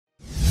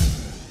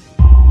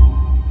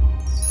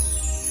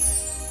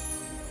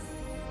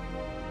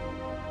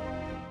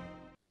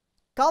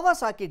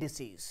Kawasaki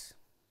disease.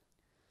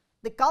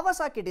 The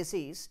Kawasaki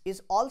disease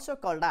is also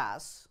called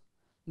as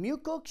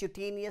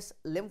mucocutaneous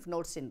lymph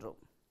node syndrome,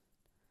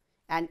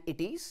 and it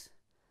is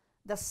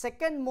the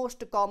second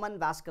most common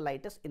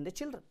vasculitis in the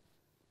children.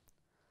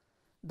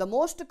 The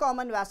most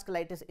common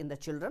vasculitis in the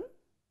children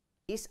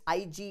is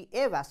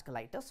IgA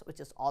vasculitis, which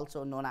is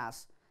also known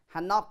as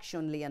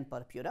Hannock-Schönlein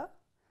purpura,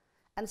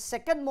 and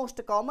second most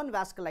common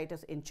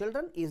vasculitis in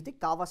children is the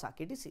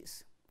Kawasaki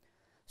disease.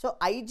 So,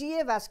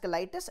 IgA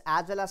vasculitis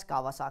as well as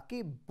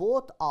Kawasaki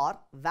both are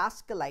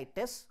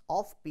vasculitis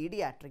of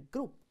pediatric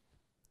group.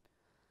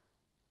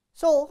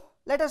 So,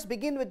 let us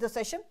begin with the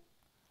session.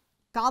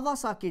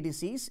 Kawasaki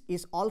disease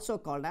is also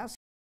called as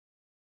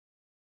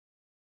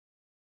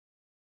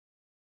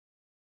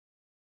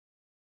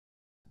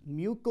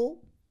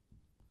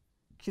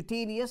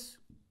mucocutaneous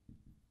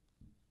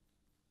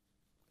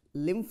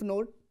lymph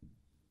node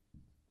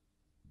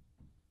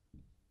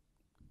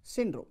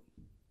syndrome,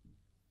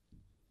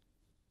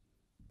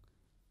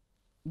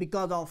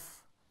 because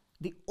of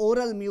the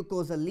oral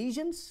mucosal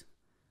lesions,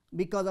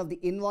 because of the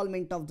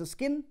involvement of the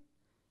skin,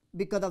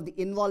 because of the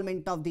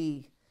involvement of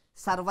the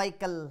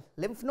cervical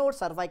lymph node,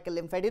 cervical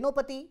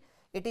lymphadenopathy,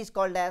 it is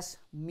called as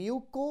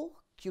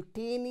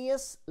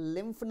mucocutaneous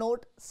lymph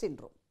node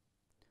syndrome.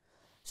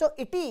 So,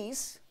 it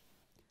is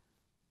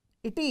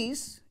a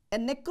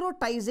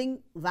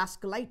necrotizing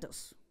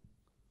vasculitis,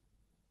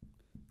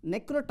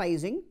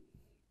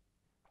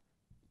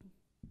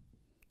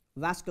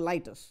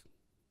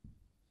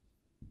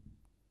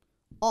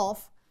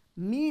 of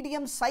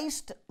medium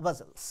sized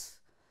vessels,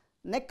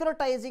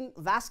 necrotizing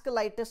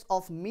vasculitis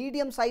of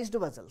medium sized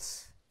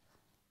vessels,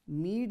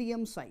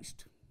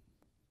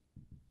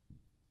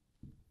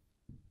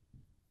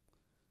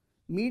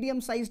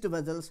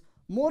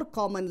 more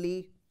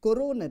commonly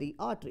coronary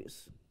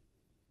arteries.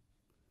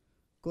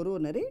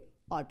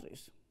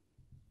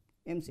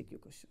 MCQ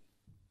question.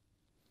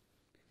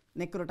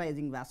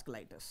 Necrotizing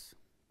vasculitis.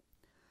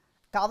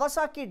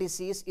 Kawasaki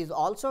disease is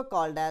also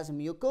called as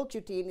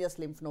mucocutaneous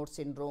lymph node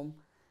syndrome,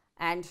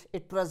 and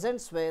it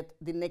presents with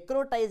the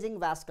necrotizing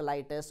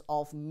vasculitis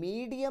of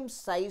medium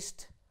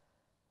sized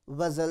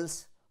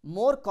vessels,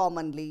 more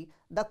commonly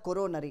the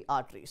coronary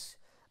arteries.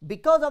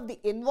 Because of the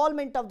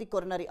involvement of the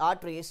coronary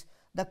arteries,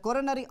 the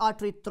coronary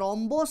artery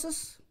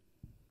thrombosis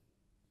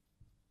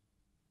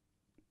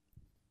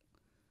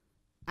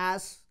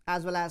as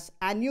well as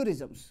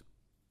aneurysms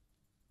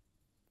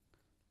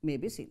may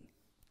be seen.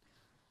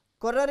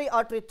 Coronary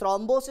artery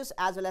thrombosis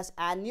as well as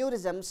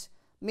aneurysms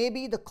may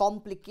be the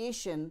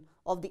complication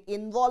of the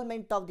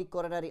involvement of the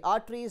coronary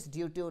arteries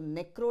due to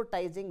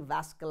necrotizing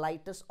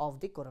vasculitis of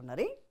the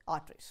coronary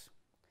arteries.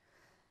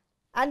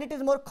 And it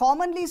is more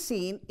commonly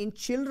seen in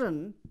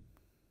children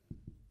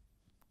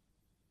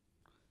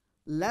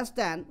less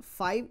than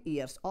 5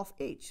 years of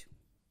age.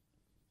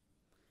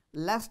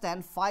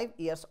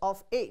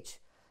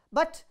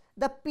 But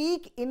the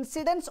peak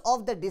incidence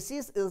of the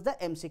disease is the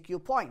MCQ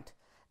point.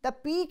 The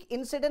peak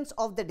incidence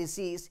of the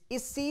disease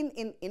is seen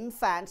in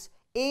infants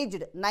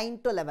aged 9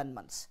 to 11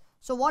 months.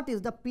 So, what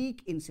is the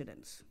peak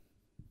incidence?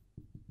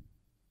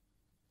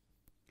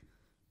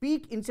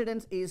 Peak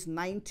incidence is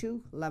 9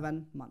 to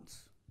 11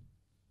 months.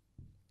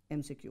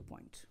 MCQ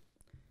point.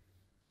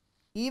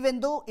 Even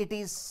though it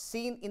is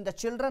seen in the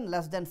children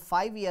less than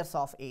 5 years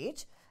of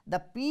age, the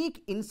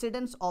peak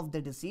incidence of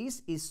the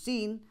disease is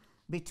seen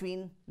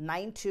between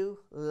 9 to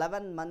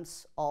 11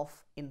 months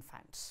of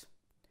infants.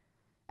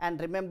 And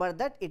remember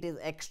that it is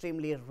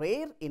extremely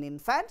rare in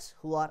infants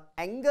who are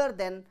younger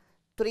than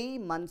 3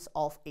 months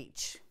of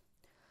age.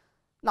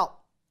 Now,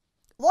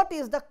 what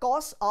is the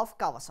cause of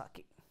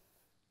Kawasaki?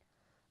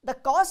 The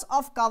cause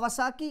of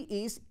Kawasaki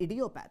is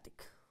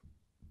idiopathic.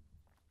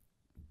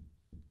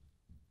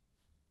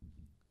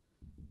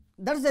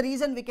 That is the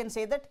reason we can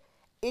say that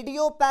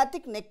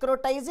idiopathic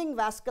necrotizing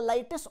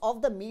vasculitis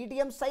of the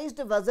medium sized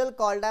vessel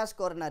called as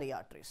coronary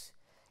arteries.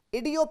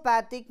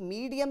 Idiopathic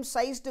medium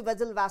sized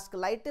vessel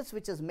vasculitis,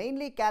 which is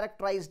mainly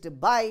characterized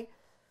by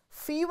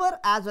fever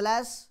as well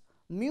as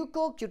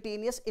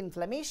mucocutaneous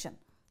inflammation.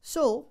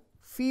 So,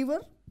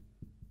 fever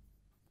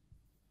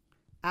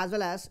as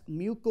well as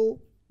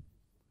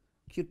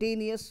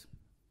mucocutaneous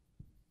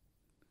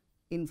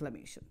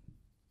inflammation.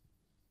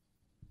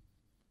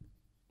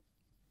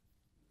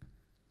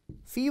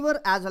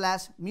 Fever as well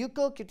as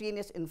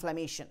mucocutaneous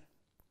inflammation,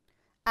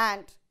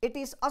 and it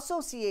is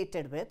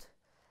associated with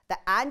the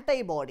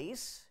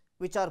antibodies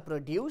which are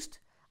produced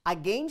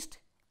against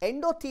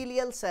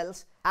endothelial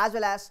cells as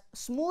well as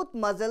smooth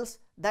muscles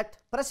that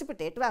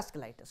precipitate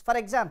vasculitis. For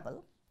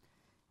example,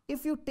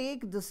 if you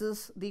take this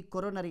is the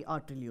coronary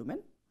artery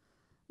lumen,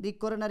 the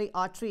coronary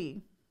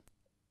artery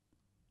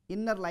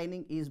inner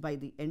lining is by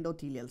the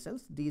endothelial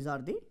cells. These are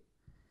the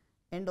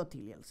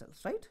endothelial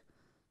cells, right?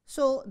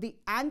 So, the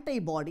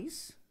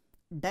antibodies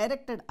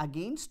directed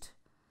against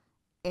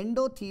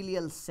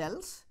endothelial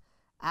cells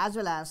as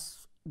well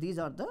as these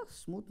are the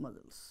smooth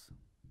muscles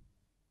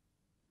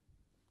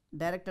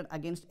directed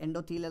against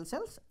endothelial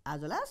cells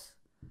as well as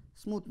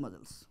smooth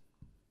muscles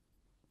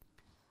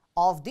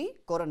of the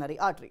coronary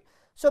artery.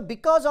 So,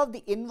 because of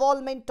the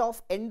involvement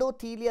of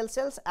endothelial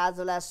cells as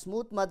well as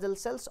smooth muscle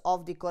cells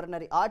of the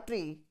coronary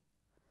artery,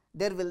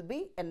 there will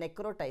be a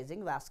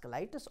necrotizing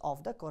vasculitis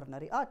of the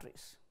coronary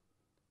arteries,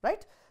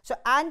 right. So,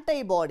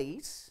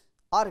 antibodies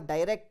are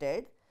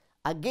directed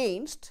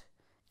against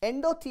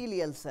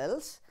endothelial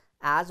cells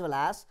as well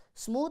as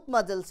smooth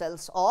muscle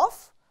cells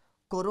of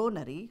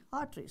coronary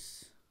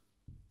arteries,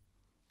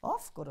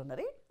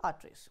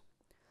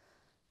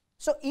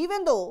 So,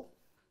 even though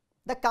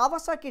the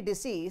Kawasaki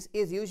disease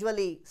is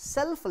usually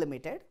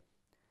self-limited,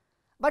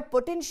 but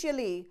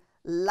potentially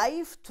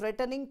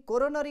life-threatening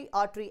coronary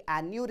artery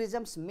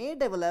aneurysms may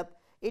develop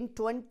in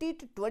 20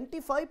 to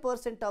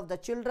 25% of the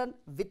children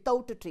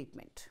without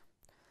treatment.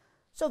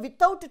 So,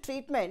 without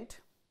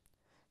treatment,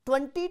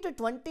 20 to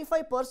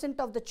 25%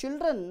 of the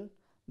children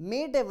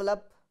may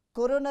develop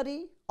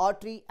coronary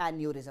artery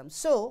aneurysms.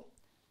 So,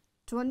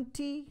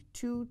 20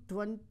 to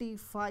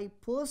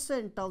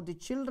 25% of the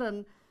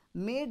children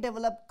may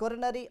develop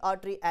coronary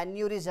artery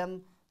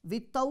aneurysm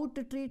without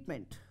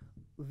treatment,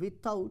 20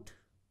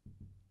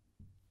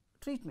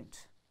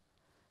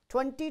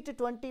 to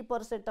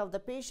 20% of the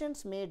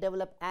patients may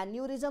develop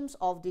aneurysms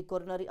of the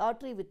coronary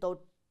artery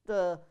without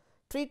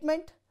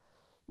treatment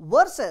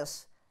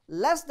versus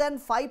less than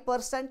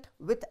 5%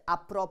 with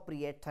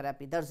appropriate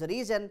therapy. That is the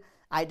reason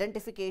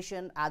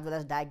identification as well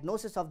as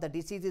diagnosis of the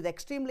disease is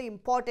extremely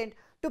important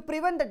to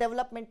prevent the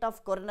development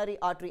of coronary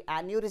artery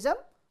aneurysm,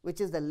 which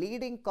is the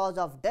leading cause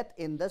of death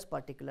in this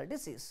particular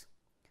disease.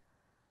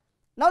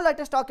 Now, let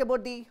us talk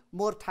about the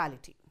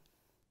mortality.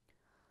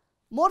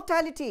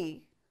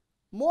 Mortality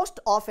most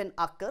often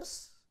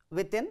occurs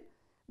within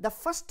the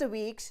first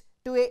weeks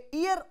to a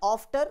year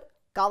after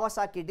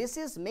Kawasaki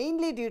disease,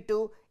 mainly due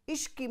to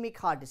ischemic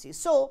heart disease.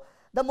 So,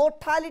 the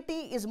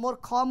mortality is more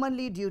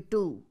commonly due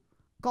to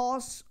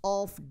cause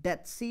of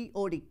death,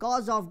 COD.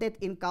 Cause of death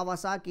in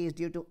Kawasaki is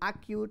due to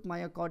acute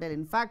myocardial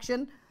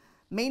infarction,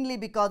 mainly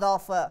because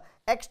of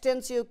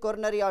extensive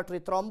coronary artery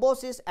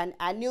thrombosis and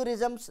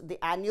aneurysms. The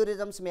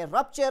aneurysms may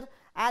rupture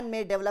and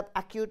may develop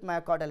acute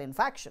myocardial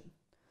infarction.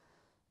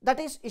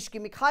 That is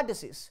ischemic heart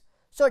disease.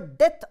 So,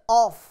 death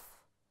of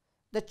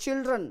the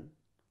children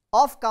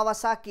of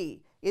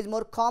Kawasaki is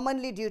more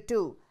commonly due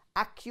to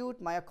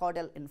acute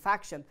myocardial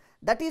infarction.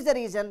 That is the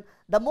reason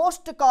the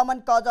most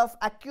common cause of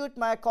acute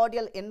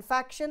myocardial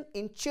infarction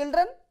in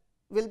children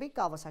will be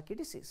Kawasaki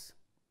disease.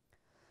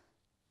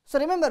 So,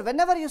 remember,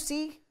 whenever you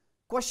see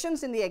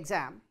questions in the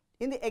exam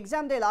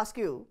they will ask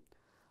you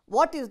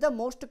what is the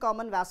most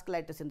common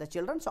vasculitis in the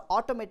children. So,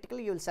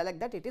 automatically you will select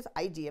that it is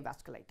IgA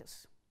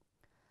vasculitis.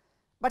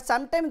 But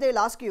sometimes they will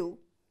ask you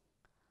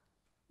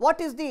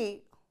what is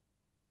the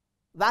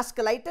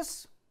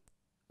vasculitis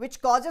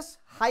which causes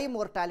high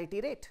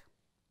mortality rate.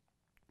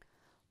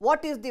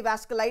 What is the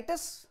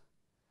vasculitis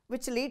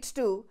which leads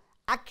to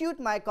acute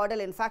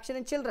myocardial infarction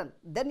in children?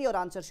 Then your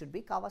answer should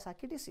be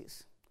Kawasaki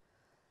disease.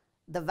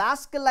 The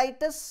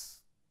vasculitis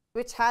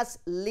which has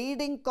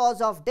leading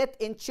cause of death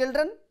in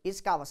children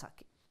is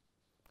Kawasaki.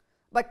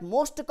 But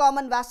most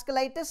common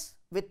vasculitis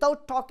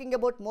without talking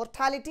about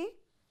mortality,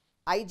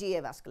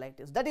 IgA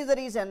vasculitis. That is the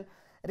reason,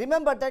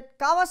 remember that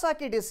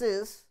Kawasaki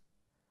disease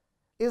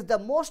is the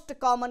most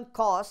common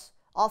cause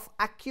of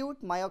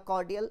acute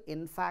myocardial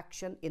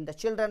infarction in the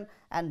children,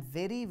 and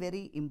very,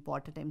 very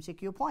important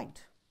MCQ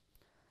point.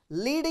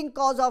 Leading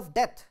cause of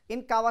death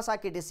in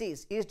Kawasaki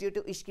disease is due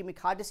to ischemic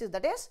heart disease,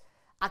 that is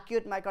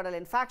acute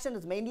myocardial infarction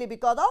is mainly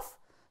because of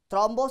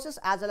thrombosis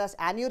as well as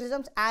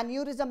aneurysms.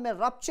 Aneurysm may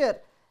rupture,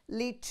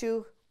 lead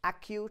to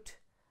acute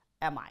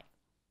MI.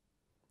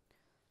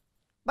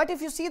 But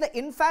if you see the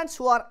infants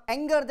who are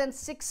younger than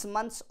 6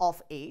 months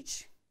of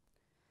age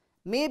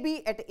may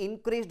be at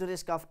increased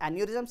risk of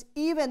aneurysms,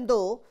 even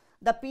though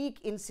the peak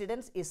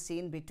incidence is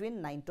seen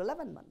between 9 to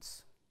 11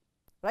 months,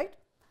 right.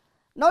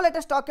 Now, let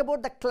us talk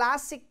about the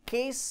classic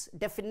case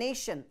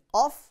definition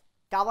of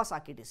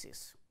Kawasaki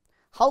disease.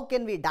 How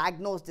can we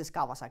diagnose this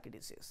Kawasaki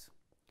disease?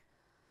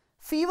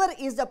 Fever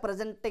is the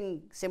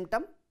presenting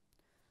symptom.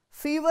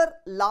 Fever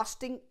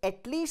lasting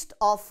at least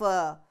of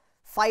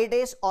 5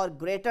 days or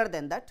greater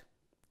than that.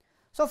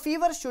 So,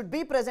 fever should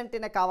be present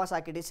in a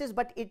Kawasaki disease,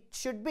 but it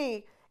should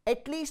be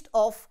at least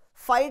of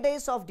 5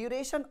 days of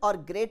duration or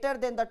greater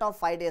than that of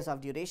 5 days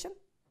of duration.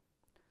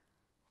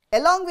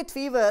 Along with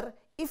fever,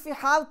 if you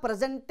have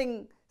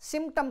presenting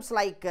symptoms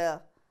like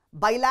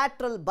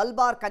bilateral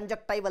bulbar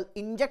conjunctival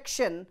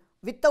injection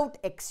without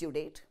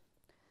exudate,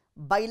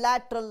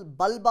 bilateral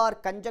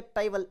bulbar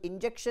conjunctival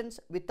injections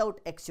without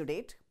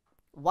exudate,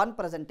 one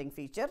presenting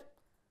feature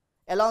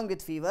along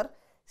with fever.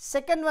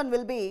 Second one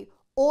will be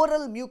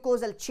oral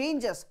mucosal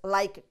changes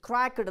like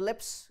cracked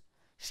lips,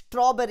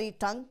 strawberry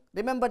tongue.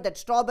 Remember that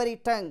strawberry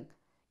tongue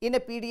in a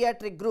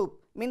pediatric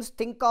group means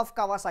think of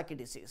Kawasaki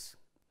disease,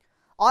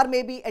 or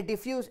maybe a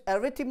diffuse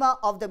erythema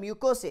of the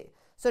mucosae.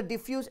 So,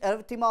 diffuse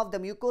erythema of the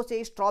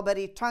mucosae,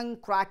 strawberry tongue,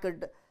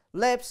 cracked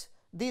lips,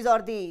 these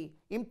are the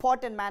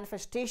important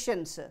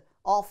manifestations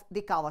of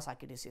the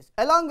Kawasaki disease.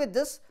 Along with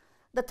this,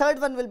 the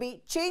third one will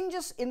be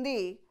changes in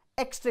the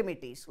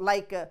extremities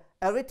like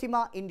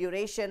erythema,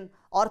 induration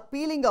or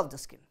peeling of the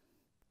skin.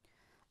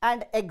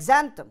 and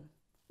exanthem,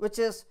 which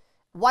is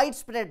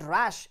widespread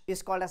rash,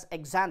 is called as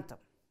exanthem.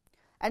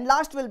 And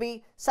last will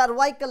be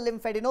cervical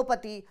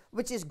lymphadenopathy,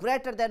 which is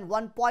greater than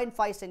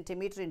 1.5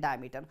 centimeter in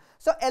diameter.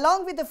 So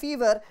along with the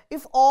fever,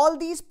 if all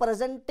these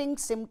presenting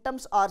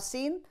symptoms are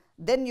seen,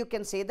 then you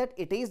can say that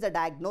it is the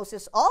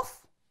diagnosis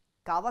of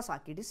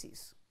Kawasaki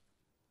disease.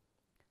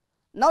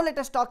 Now let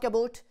us talk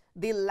about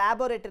the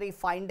laboratory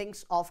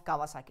findings of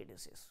Kawasaki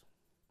disease.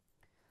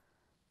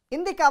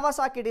 In the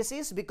Kawasaki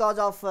disease, because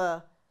of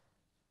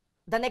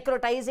the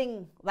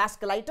necrotizing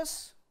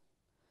vasculitis,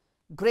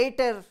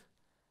 greater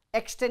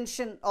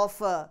extension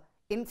of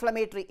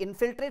inflammatory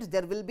infiltrates,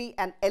 there will be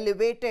an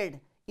elevated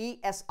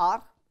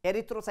ESR,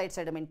 erythrocyte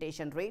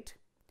sedimentation rate,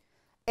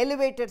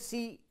 elevated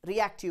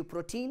C-reactive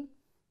protein,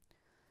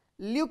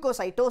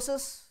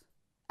 leukocytosis,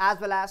 as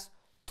well as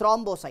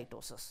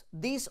thrombocytosis.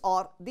 These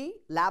are the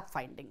lab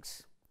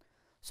findings.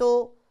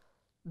 So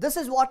this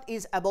is what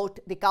is about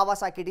the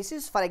Kawasaki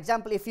disease. For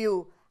example, if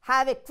you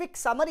have a quick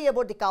summary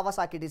about the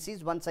Kawasaki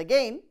disease, once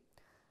again,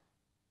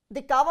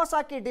 the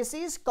Kawasaki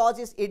disease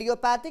causes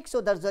idiopathic, so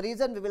that's the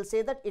reason we will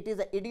say that it is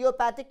an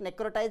idiopathic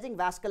necrotizing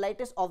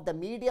vasculitis of the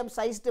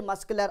medium-sized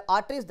muscular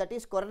arteries, that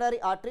is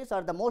coronary arteries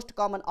are the most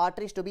common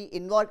arteries to be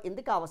involved in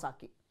the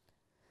Kawasaki.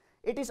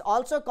 It is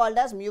also called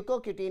as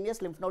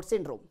mucocutaneous lymph node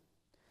syndrome,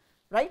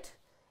 right?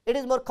 It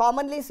is more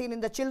commonly seen in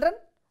the children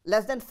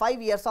less than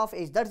 5 years of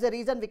age. That's the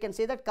reason we can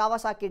say that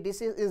Kawasaki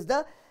disease is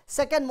the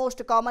second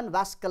most common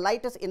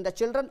vasculitis in the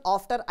children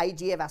after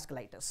IgA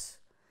vasculitis.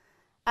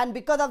 And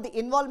because of the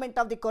involvement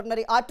of the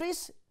coronary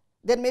arteries,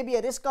 there may be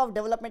a risk of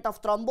development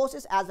of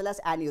thrombosis as well as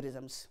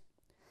aneurysms.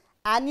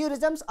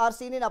 Aneurysms are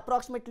seen in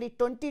approximately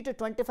 20 to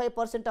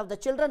 25% of the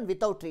children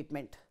without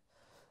treatment.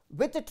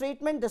 With the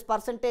treatment, this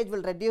percentage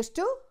will reduce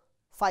to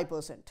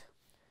 5%,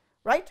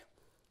 right?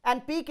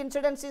 And peak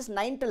incidence is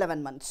 9 to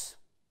 11 months.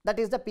 That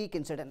is the peak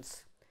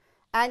incidence.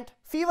 And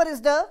fever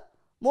is the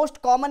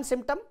most common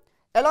symptom.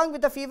 Along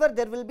with the fever,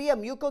 there will be a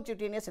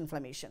mucocutaneous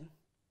inflammation,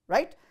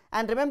 right?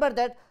 And remember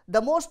that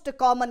the most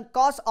common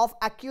cause of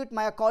acute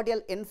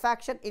myocardial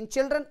infarction in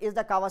children is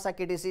the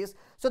Kawasaki disease.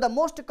 So the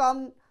most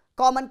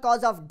common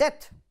cause of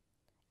death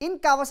in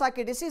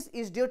Kawasaki disease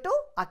is due to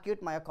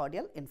acute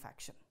myocardial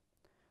infarction,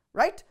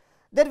 right?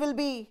 There will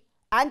be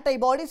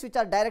antibodies which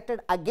are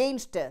directed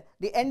against the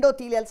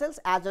endothelial cells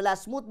as well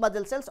as smooth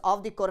muscle cells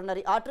of the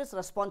coronary arteries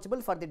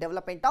responsible for the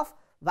development of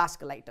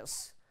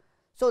vasculitis.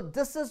 So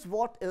this is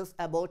what is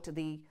about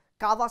the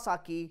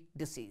Kawasaki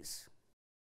disease.